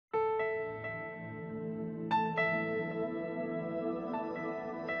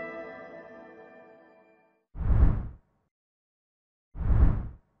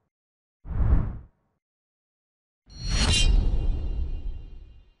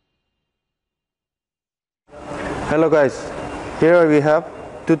Hello guys, here we have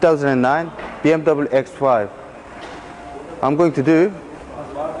 2009 BMW X5. I'm going to do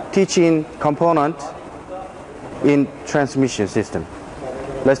teaching component in transmission system.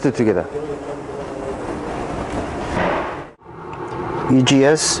 Let's do it together.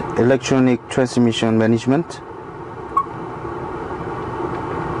 EGS, electronic transmission management.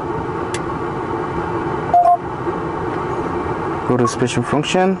 Go to special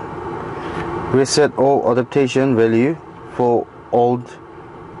function. Reset all adaptation value for old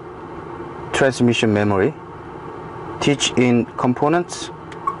transmission memory. Teach in components.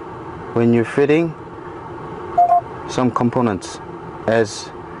 When you're fitting some components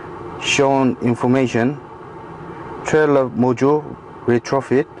as shown information, trailer module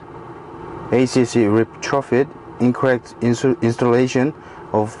retrofit, ACC retrofit, incorrect installation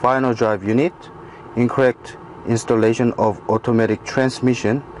of final drive unit, incorrect installation of automatic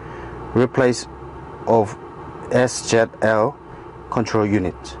transmission, replace of SZL control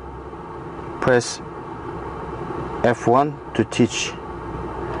unit. Press F1 to teach,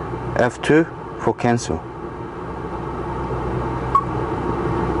 F2 for cancel.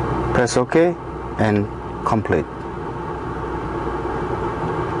 Press OK and complete.